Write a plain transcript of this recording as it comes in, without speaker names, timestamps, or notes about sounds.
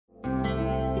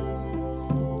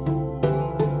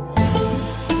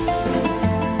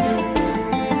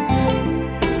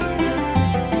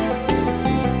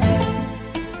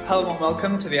Hello and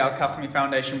welcome to the Al-Qasimi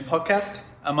Foundation podcast,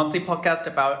 a monthly podcast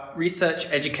about research,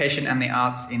 education and the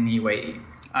arts in the UAE.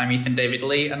 I'm Ethan David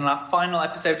Lee, and in our final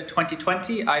episode of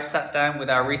 2020, I sat down with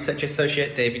our research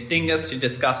associate David Dingus to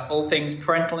discuss all things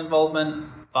parental involvement,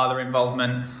 father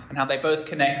involvement, and how they both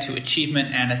connect to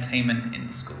achievement and attainment in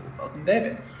school. Welcome,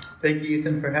 David. Thank you,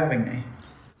 Ethan, for having me.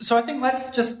 So I think let's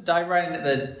just dive right into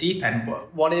the deep end.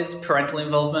 What is parental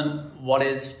involvement? What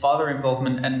is father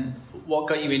involvement? And what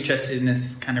got you interested in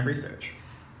this kind of research?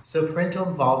 So parental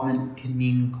involvement can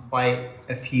mean quite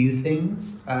a few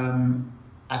things.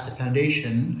 At the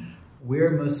foundation, we're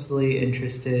mostly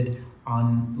interested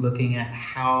on looking at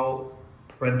how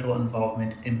parental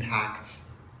involvement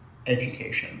impacts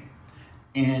education.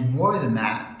 And more than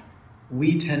that,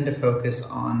 we tend to focus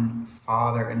on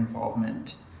father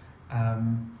involvement.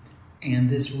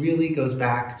 And this really goes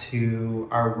back to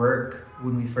our work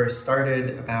when we first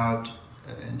started about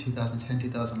in 2010,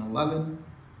 2011,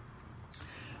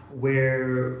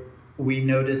 where we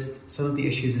noticed some of the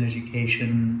issues in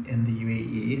education in the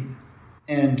UAE,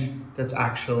 and that's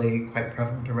actually quite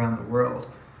prevalent around the world,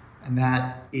 and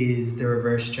that is the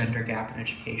reverse gender gap in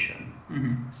education.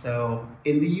 Mm-hmm. So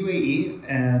in the UAE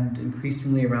and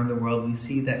increasingly around the world, we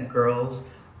see that girls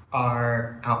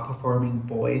are outperforming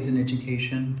boys in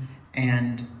education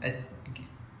and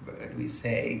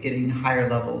getting higher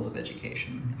levels of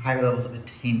education, higher levels of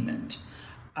attainment.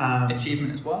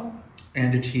 Achievement as well?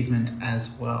 And achievement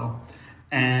as well.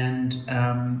 And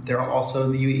there are also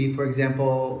in the UAE, for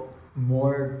example,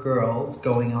 more girls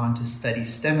going on to study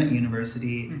STEM at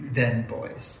university than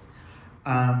boys.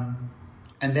 And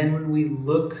then when we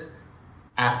look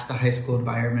at the high school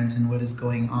environment and what is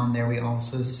going on there, we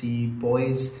also see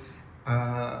boys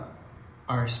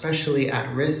are especially at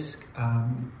risk,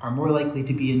 are more likely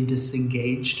to be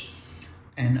disengaged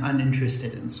and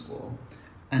uninterested in school.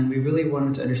 And we really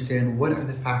wanted to understand what are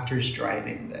the factors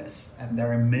driving this. And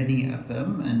there are many of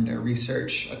them, and our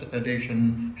research at the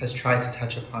Foundation has tried to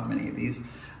touch upon many of these.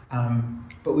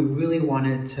 But we really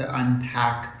wanted to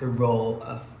unpack the role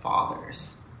of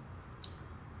fathers.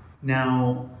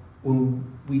 Now, when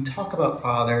we talk about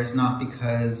fathers, not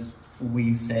because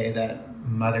we say that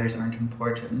mothers aren't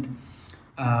important,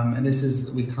 and this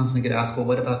is, we constantly get asked, well,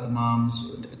 what about the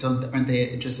moms? Aren't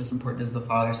they just as important as the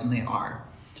fathers? And they are.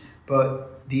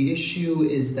 But the issue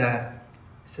is that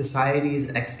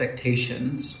society's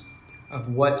expectations of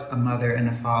what a mother and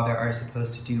a father are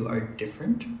supposed to do are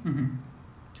different. Mm-hmm.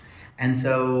 And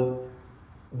so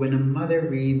when a mother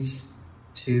reads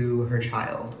to her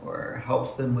child or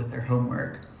helps them with their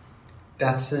homework,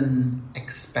 that's an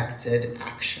expected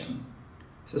action.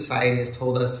 Society has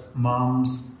told us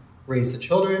moms raise the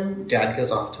children, dad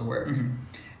goes off to work. Mm-hmm.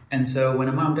 And so when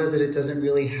a mom does it, it doesn't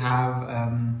really have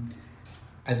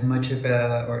as much of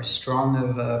as strong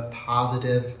of a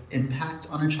positive impact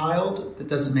on a child. It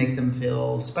doesn't make them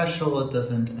feel special. It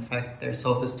doesn't affect their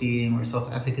self-esteem or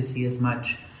self-efficacy as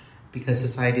much because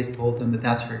society has told them that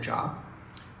that's her job.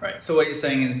 Right. So what you're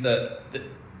saying is that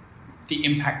the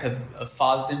impact of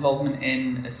father's involvement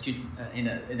in a student in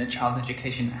a child's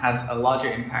education has a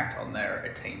larger impact on their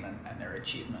attainment and their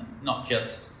achievement, not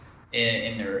just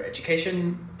in their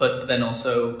education, but then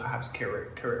also perhaps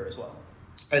career as well.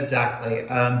 Exactly.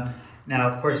 Now,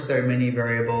 of course, there are many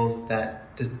variables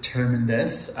that determine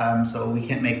this, so we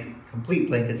can't make complete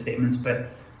blanket statements, but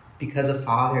because a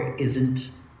father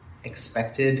isn't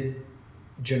expected,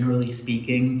 generally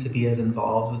speaking, to be as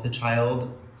involved with a child's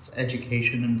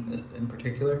education in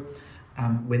particular,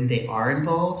 when they are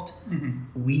involved,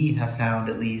 we have found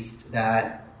at least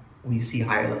that we see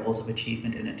higher levels of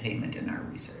achievement and attainment in our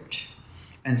research.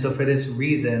 And so for this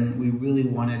reason, we really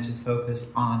wanted to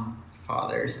focus on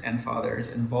fathers and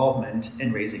fathers' involvement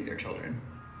in raising their children.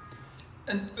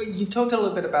 And you've talked a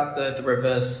little bit about the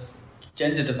reverse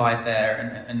gender divide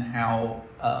there and how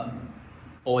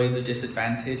boys are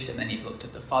disadvantaged, and then you've looked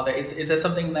at the father. Is there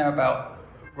something there about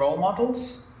role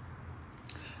models?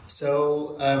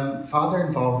 So father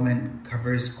involvement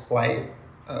covers quite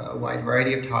a wide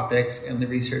variety of topics, and the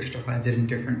research defines it in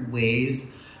different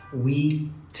ways. We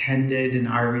tended in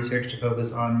our research to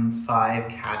focus on 5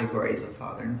 categories of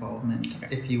father involvement,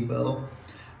 if you will.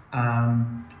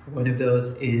 One of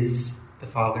those is the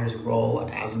father's role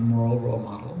as a moral role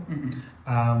model.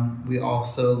 Mm-hmm. We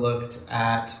also looked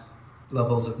at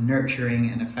levels of nurturing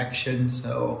and affection,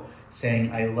 so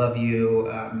saying I love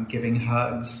you, giving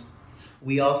hugs.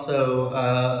 We also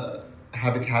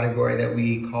have a category that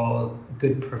we call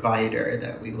good provider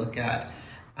that we look at.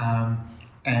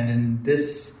 And in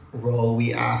this role,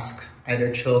 we ask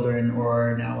either children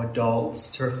or now adults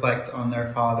to reflect on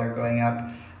their father growing up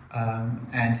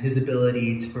and his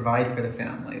ability to provide for the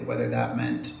family, whether that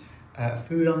meant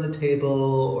food on the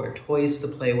table or toys to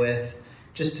play with,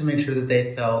 just to make sure that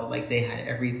they felt like they had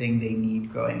everything they need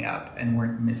growing up and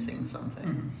weren't missing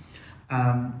something.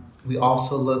 We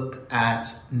also look at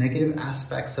negative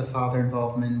aspects of father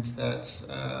involvement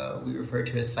that we refer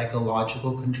to as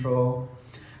psychological control.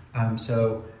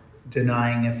 So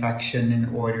denying affection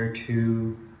in order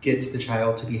to get the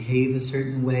child to behave a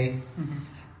certain way.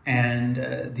 And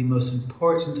the most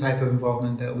important type of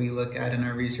involvement that we look at in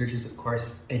our research is, of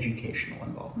course, educational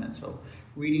involvement. So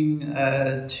reading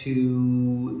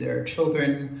to their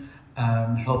children,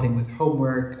 helping with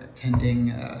homework,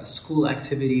 attending school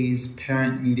activities,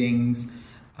 parent meetings,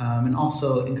 and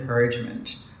also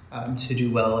encouragement to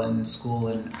do well in school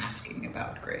and asking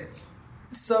about grades.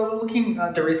 So looking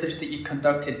at the research that you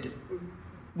conducted,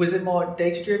 was it more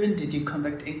data-driven? Did you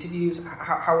conduct interviews?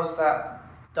 How was that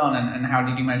done, and how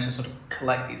did you manage to sort of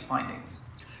collect these findings?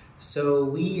 So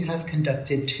we have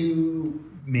conducted two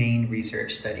main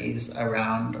research studies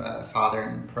around father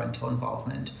and parental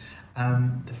involvement.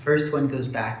 The first one goes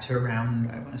back to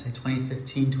around, I want to say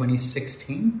 2015,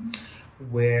 2016,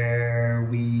 where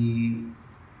we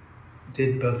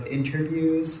did both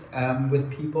interviews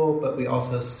with people, but we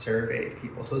also surveyed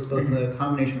people. So it's both a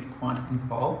combination of quant and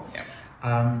qual.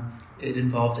 It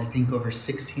involved, I think, over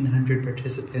 1,600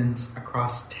 participants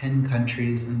across 10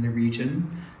 countries in the region,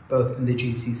 both in the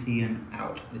GCC and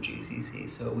out of the GCC.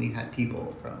 So we had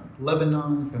people from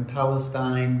Lebanon, from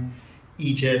Palestine,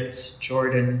 Egypt,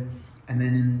 Jordan, and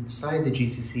then inside the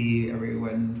GCC,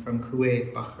 everyone from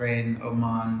Kuwait, Bahrain,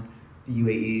 Oman, the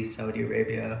UAE, Saudi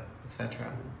Arabia,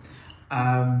 etc.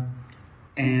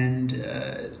 And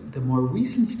the more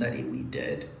recent study we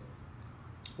did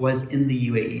was in the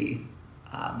UAE.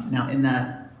 Now, in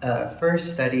that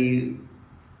first study,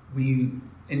 we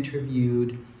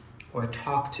interviewed or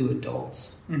talked to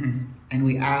adults, and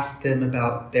we asked them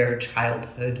about their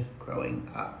childhood growing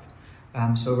up.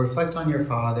 So reflect on your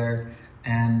father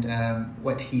and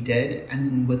what he did.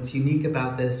 And what's unique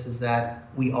about this is that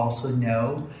we also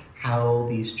know how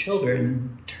these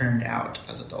children turned out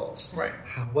as adults. Right.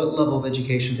 What level of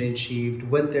education they achieved,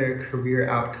 what their career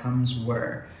outcomes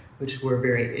were, which were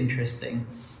very interesting.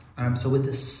 So with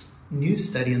this new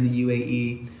study in the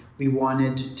UAE, we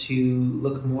wanted to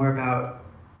look more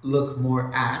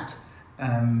at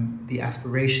the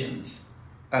aspirations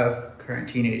of current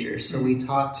teenagers. So we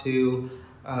talked to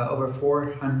over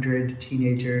 400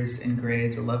 teenagers in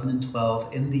grades 11 and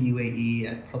 12 in the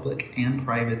UAE at public and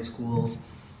private schools,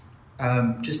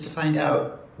 just to find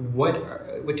out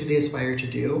what do they aspire to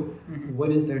do, what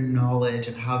is their knowledge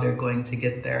of how they're going to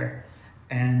get there.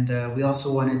 And we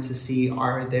also wanted to see,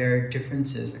 are there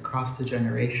differences across the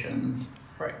generations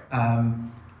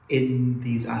in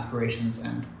these aspirations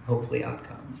and hopefully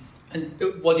outcomes. And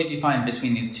what did you find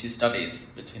between these two studies,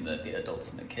 between the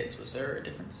adults and the kids? Was there a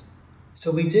difference?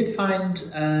 So we did find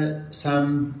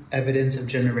some evidence of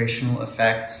generational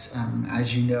effects.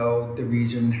 As you know, the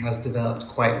region has developed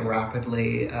quite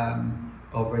rapidly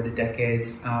over the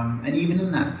decades. And even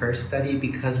in that first study,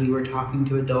 because we were talking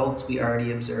to adults, we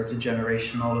already observed a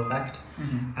generational effect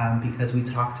because we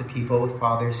talked to people with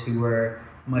fathers who were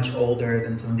much older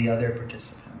than some of the other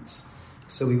participants.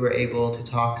 So we were able to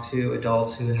talk to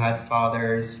adults who had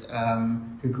fathers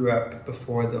who grew up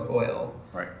before the oil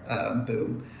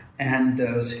boom, and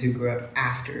those who grew up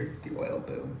after the oil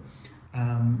boom.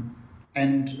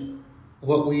 And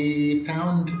what we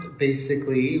found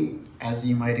basically, as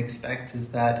you might expect,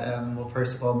 is that, well,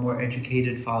 first of all, more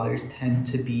educated fathers tend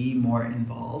to be more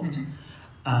involved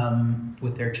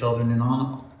with their children in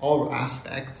all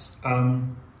aspects.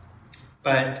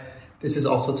 But this is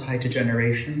also tied to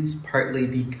generations, partly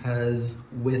because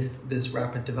with this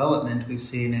rapid development, we've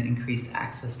seen an increased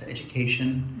access to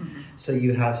education. So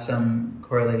you have some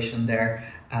correlation there.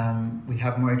 We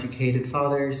have more educated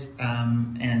fathers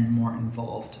and more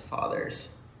involved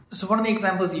fathers. So one of the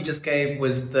examples you just gave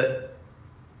was that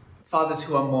fathers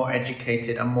who are more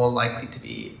educated are more likely to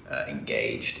be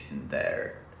engaged in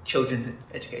their children's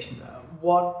education.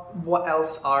 What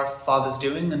else are fathers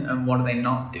doing and what are they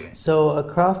not doing? So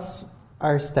across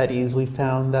our studies, we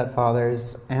found that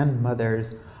fathers and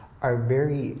mothers are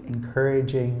very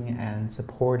encouraging and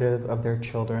supportive of their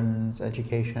children's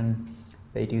education.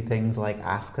 They do things like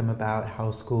ask them about how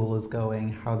school is going,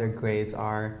 how their grades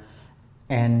are,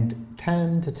 and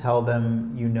tend to tell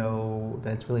them, you know,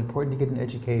 that it's really important to get an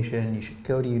education, you should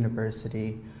go to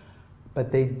university,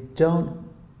 but they don't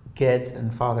get,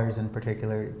 and fathers in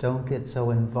particular, don't get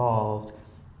so involved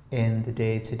in the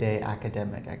day-to-day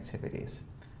academic activities.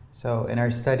 So in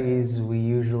our studies, we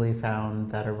usually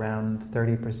found that around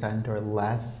 30% or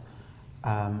less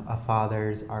of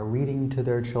fathers are reading to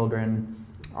their children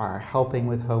are helping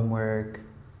with homework,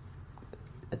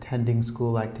 attending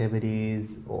school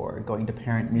activities, or going to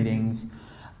parent meetings,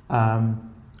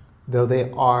 though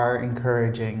they are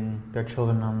encouraging their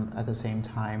children at the same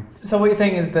time. So what you're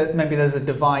saying is that maybe there's a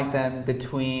divide then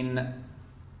between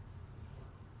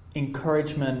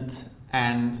encouragement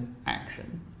and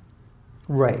action.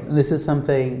 Right. And this is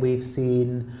something we've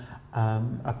seen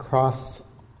across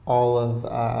all of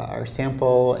our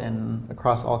sample and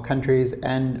across all countries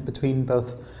and between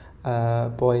both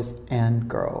boys and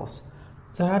girls.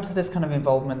 So how does this kind of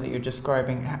involvement that you're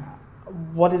describing,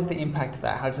 what is the impact of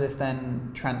that? How does this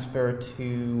then transfer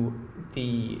to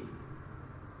the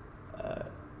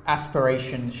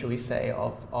aspirations, shall we say,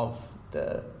 of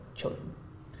the children?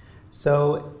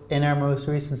 So in our most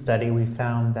recent study, we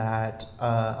found that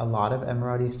a lot of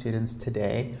Emirati students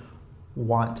today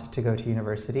want to go to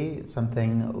university.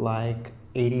 Something like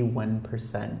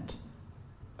 81%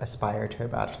 aspire to a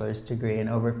bachelor's degree and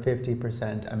over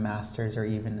 50% a master's or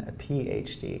even a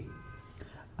PhD.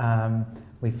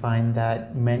 We find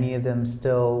that many of them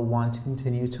still want to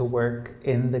continue to work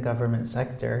in the government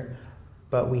sector,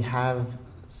 but we have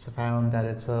found that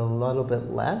it's a little bit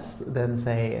less than,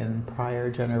 say, in prior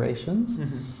generations.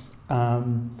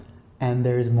 And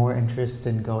there's more interest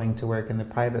in going to work in the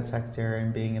private sector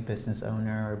and being a business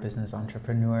owner or business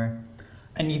entrepreneur.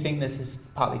 And you think this is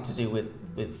partly to do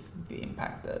with the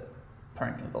impact that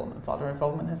parental involvement, father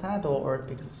involvement has had, or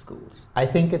because of schools? I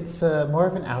think it's more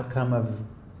of an outcome of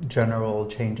general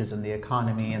changes in the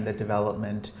economy and the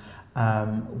development.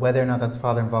 Whether or not that's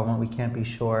father involvement, we can't be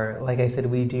sure. Like I said,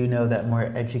 we do know that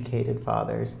more educated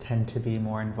fathers tend to be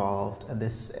more involved, and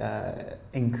this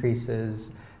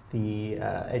increases the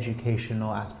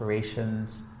educational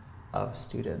aspirations of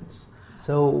students.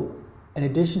 So in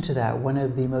addition to that, one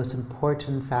of the most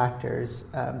important factors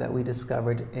that we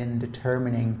discovered in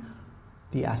determining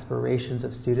the aspirations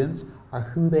of students are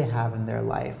who they have in their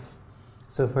life.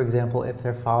 So for example, if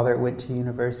their father went to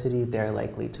university, they're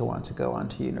likely to want to go on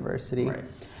to university. Right.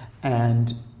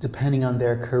 And depending on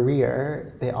their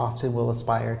career, they often will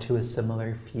aspire to a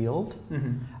similar field.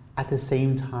 At the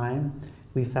same time,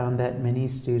 we found that many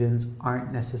students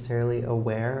aren't necessarily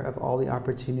aware of all the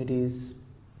opportunities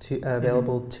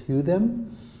available to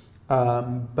them.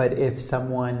 But if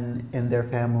someone in their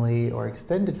family or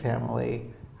extended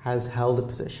family has held a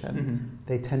position,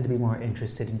 they tend to be more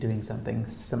interested in doing something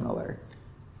similar.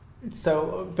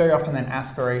 So very often then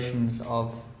aspirations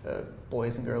of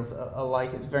boys and girls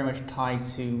alike is very much tied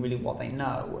to really what they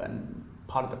know, and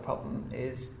part of the problem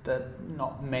is that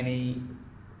not many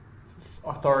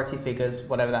authority figures,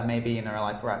 whatever that may be in their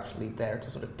life, are actually there to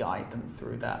sort of guide them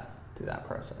through that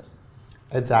process.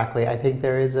 Exactly. I think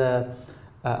there is a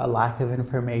lack of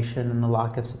information and a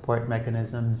lack of support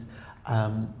mechanisms.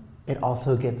 It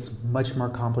also gets much more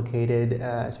complicated,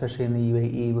 especially in the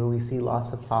UAE, where we see lots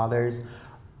of fathers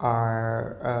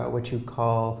are what you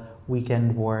call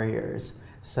weekend warriors.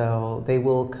 So they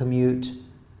will commute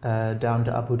down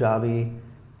to Abu Dhabi,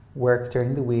 work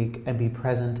during the week, and be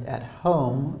present at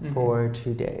home for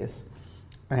 2 days.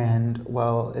 And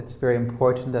while it's very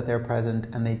important that they're present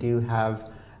and they do have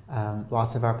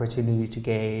lots of opportunity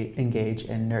to engage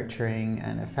in nurturing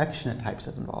and affectionate types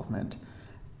of involvement,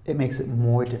 it makes it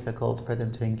more difficult for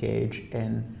them to engage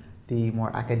in the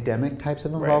more academic types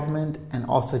of involvement, and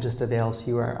also just avails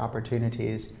fewer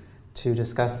opportunities to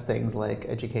discuss things like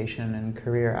education and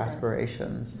career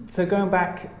aspirations. So going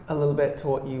back a little bit to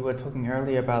what you were talking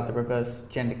earlier about the reverse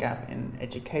gender gap in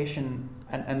education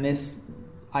and this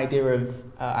idea of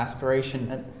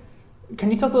aspiration,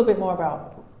 can you talk a little bit more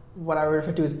about what I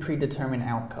refer to as predetermined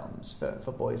outcomes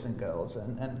for boys and girls,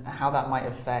 and how that might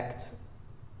affect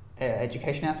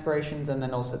education aspirations and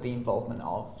then also the involvement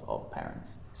of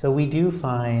parents? So we do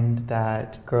find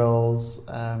that girls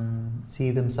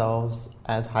see themselves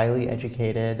as highly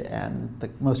educated, and the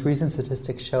most recent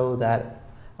statistics show that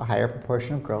a higher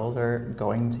proportion of girls are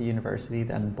going to university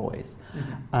than boys.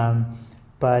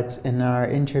 But in our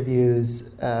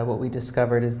interviews, what we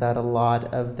discovered is that a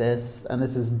lot of this, and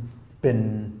this has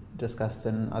been discussed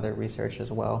in other research as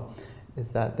well, is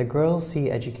that the girls see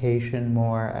education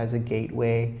more as a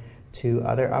gateway to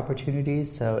other opportunities.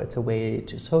 So it's a way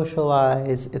to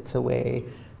socialize, it's a way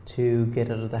to get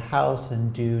out of the house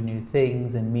and do new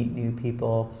things and meet new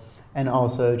people, and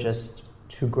also just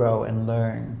to grow and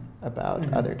learn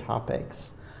about other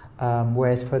topics.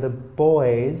 Whereas for the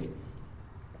boys,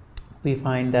 we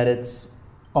find that it's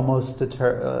almost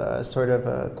a sort of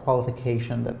a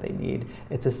qualification that they need.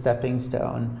 It's a stepping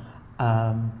stone.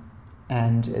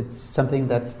 And it's something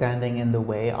that's standing in the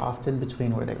way often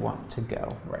between where they want to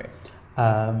go. Right.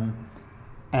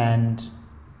 And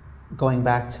going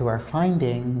back to our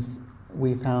findings,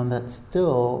 we found that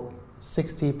still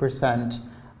 60%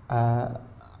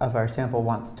 of our sample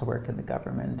wants to work in the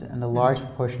government, and a large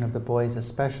proportion of the boys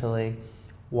especially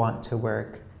want to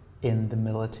work in the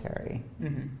military.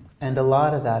 And a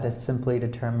lot of that is simply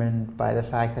determined by the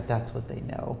fact that that's what they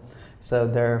know. So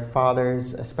their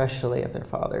fathers, especially if their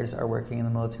fathers are working in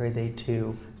the military, they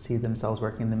too see themselves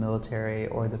working in the military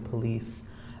or the police.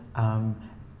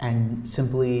 And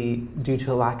simply due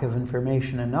to a lack of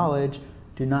information and knowledge,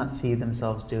 do not see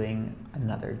themselves doing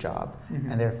another job,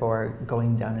 and therefore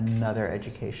going down another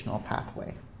educational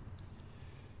pathway.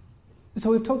 So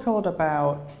we've talked a lot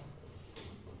about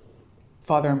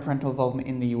father and parental involvement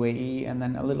in the UAE, and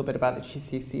then a little bit about the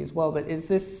GCC as well, but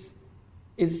is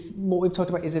what we've talked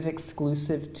about, is it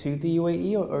exclusive to the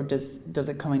UAE, or does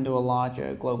it come into a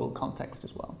larger global context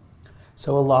as well?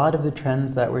 So a lot of the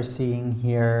trends that we're seeing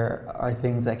here are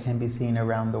things that can be seen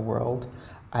around the world.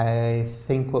 I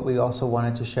think what we also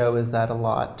wanted to show is that a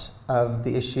lot of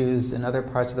the issues in other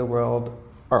parts of the world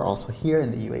are also here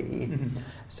in the UAE.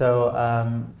 So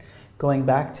going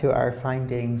back to our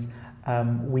findings,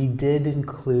 we did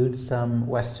include some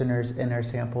Westerners in our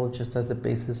sample just as a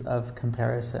basis of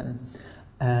comparison.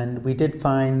 And we did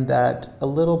find that a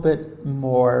little bit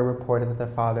more reported that the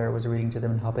father was reading to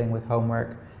them and helping with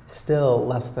homework, still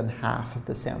less than half of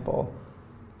the sample.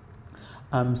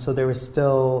 So there was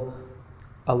still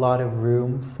a lot of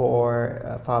room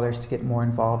for fathers to get more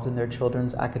involved in their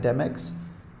children's academics.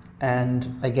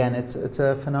 And again, it's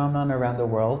a phenomenon around the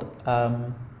world.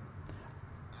 And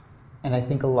I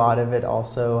think a lot of it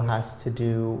also has to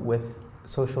do with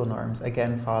social norms.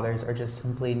 Again, fathers are just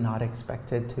simply not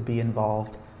expected to be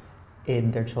involved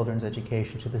in their children's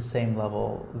education to the same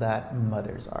level that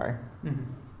mothers are.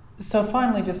 So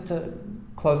finally, just to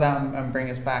close out and bring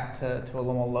us back to a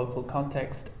little more local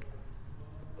context,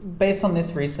 based on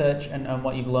this research and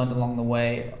what you've learned along the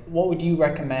way, what would you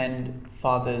recommend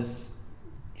fathers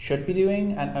should be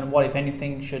doing, and what, if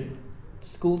anything, should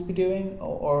schools be doing,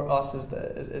 or us as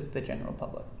the general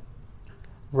public?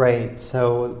 Right,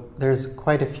 so there's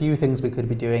quite a few things we could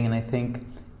be doing, and I think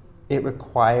it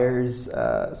requires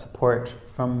support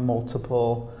from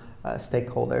multiple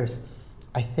stakeholders.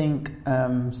 I think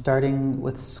starting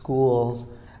with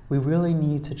schools, we really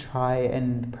need to try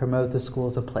and promote the school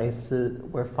as a place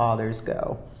where fathers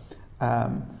go.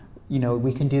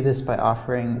 We can do this by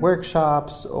offering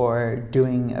workshops or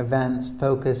doing events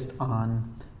focused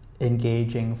on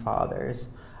engaging fathers.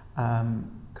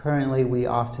 Currently, we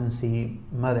often see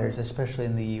mothers, especially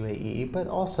in the UAE, but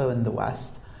also in the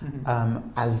West,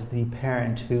 as the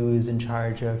parent who's in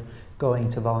charge of going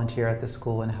to volunteer at the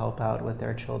school and help out with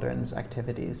their children's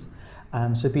activities.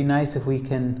 So it'd be nice if we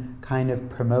can kind of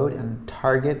promote and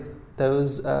target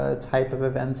those type of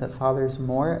events at fathers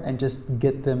more and just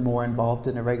get them more involved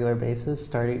on a regular basis,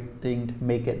 starting to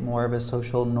make it more of a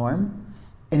social norm.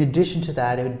 In addition to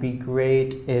that, it would be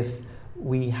great if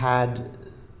we had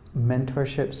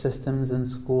mentorship systems in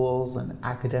schools and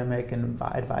academic and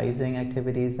advising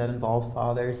activities that involve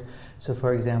fathers. So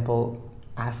for example,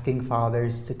 asking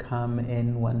fathers to come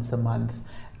in once a month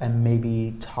and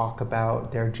maybe talk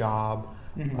about their job,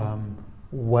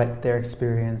 what their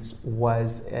experience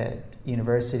was at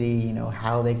university,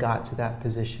 how they got to that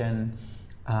position,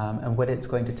 and what it's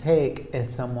going to take if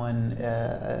someone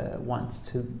wants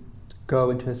to go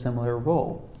into a similar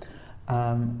role.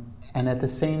 And at the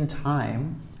same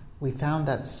time, we found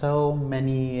that so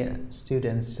many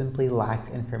students simply lacked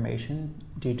information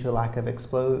due to a lack of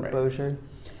exposure. Right.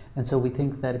 And so we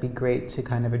think that it'd be great to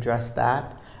kind of address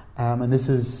that. And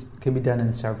this can be done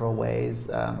in several ways.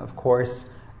 Of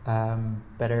course,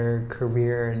 better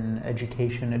career and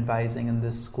education advising in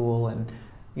this school,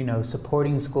 and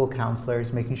supporting school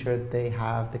counselors, making sure that they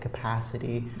have the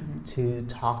capacity to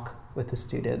talk with the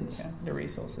students. Yeah, the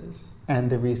resources. And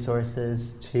the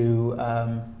resources to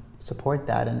support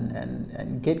that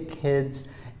and get kids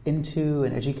into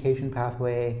an education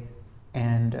pathway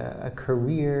and a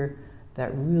career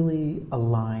that really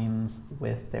aligns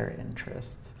with their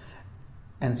interests.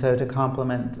 And so to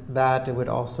complement that, it would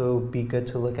also be good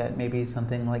to look at maybe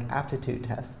something like aptitude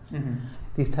tests.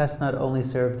 These tests not only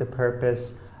serve the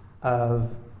purpose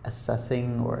of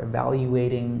assessing or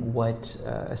evaluating what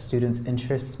a student's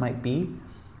interests might be,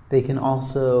 they can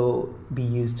also be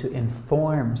used to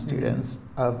inform students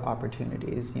of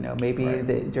opportunities. Maybe right.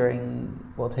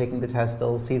 Taking the test,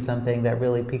 they'll see something that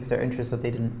really piques their interest that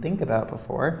they didn't think about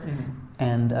before,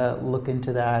 and look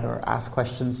into that or ask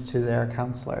questions to their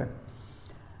counselor.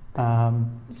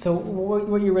 So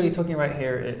what you're really talking about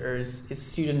here is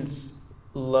students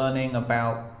learning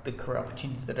about the career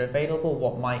opportunities that are available,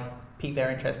 what might pique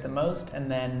their interest the most, and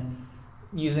then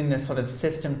using this sort of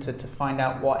system to find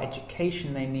out what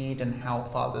education they need and how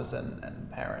fathers and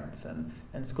parents and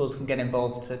schools can get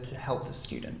involved to help the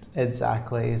student.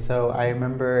 Exactly. So I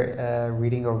remember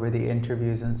reading over the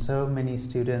interviews, and so many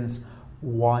students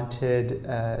wanted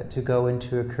to go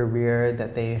into a career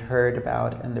that they heard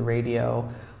about in the radio,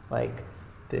 like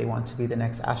they want to be the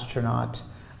next astronaut,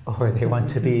 or they want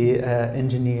to be an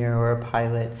engineer or a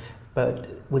pilot. But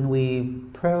when we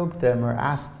probed them or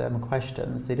asked them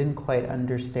questions, they didn't quite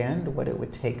understand what it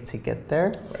would take to get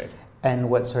there, Right. and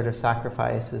what sort of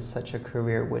sacrifices such a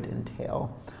career would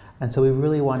entail. And so we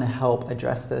really want to help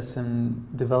address this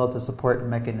and develop the support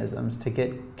mechanisms to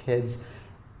get kids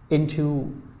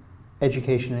into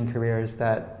education and careers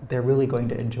that they're really going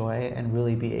to enjoy and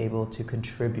really be able to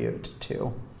contribute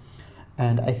to.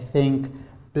 And I think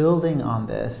building on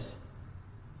this,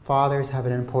 fathers have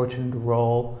an important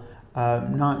role,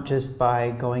 not just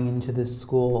by going into the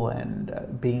school and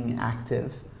being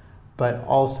active, but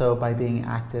also by being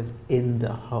active in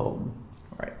the home.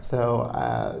 Right. So,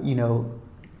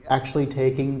 actually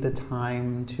taking the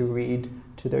time to read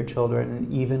to their children,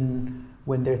 even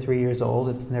when they're 3 years old.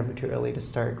 It's never too early to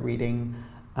start reading.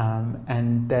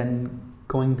 And then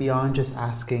going beyond just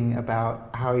asking about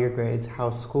how are your grades,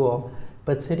 how's school,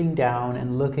 but sitting down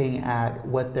and looking at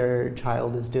what their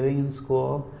child is doing in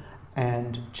school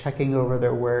and checking over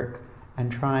their work and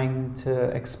trying to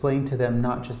explain to them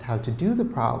not just how to do the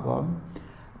problem,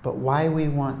 but why we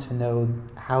want to know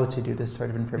how to do this sort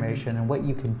of information and what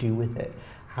you can do with it,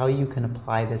 how you can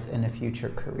apply this in a future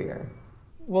career.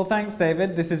 Well, thanks,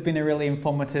 David. This has been a really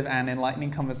informative and enlightening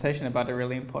conversation about a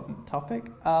really important topic.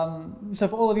 So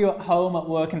for all of you at home, at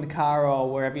work, in the car, or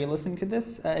wherever you're listening to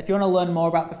this, if you want to learn more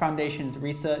about the Foundation's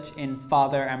research in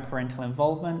father and parental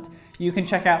involvement, you can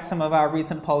check out some of our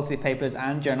recent policy papers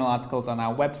and journal articles on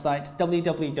our website,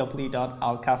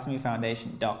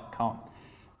 www.alkasmifoundation.com.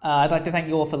 I'd like to thank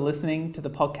you all for listening to the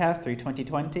podcast through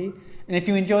 2020. And if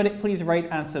you enjoyed it, please rate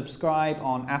and subscribe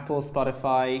on Apple,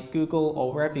 Spotify, Google,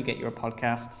 or wherever you get your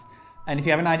podcasts. And if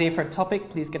you have an idea for a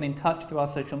topic, please get in touch through our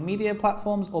social media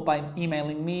platforms or by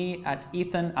emailing me at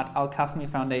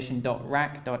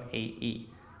ethan@alkasmifoundation.rac.ae.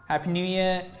 Happy New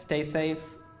Year, stay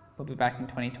safe. We'll be back in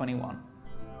 2021.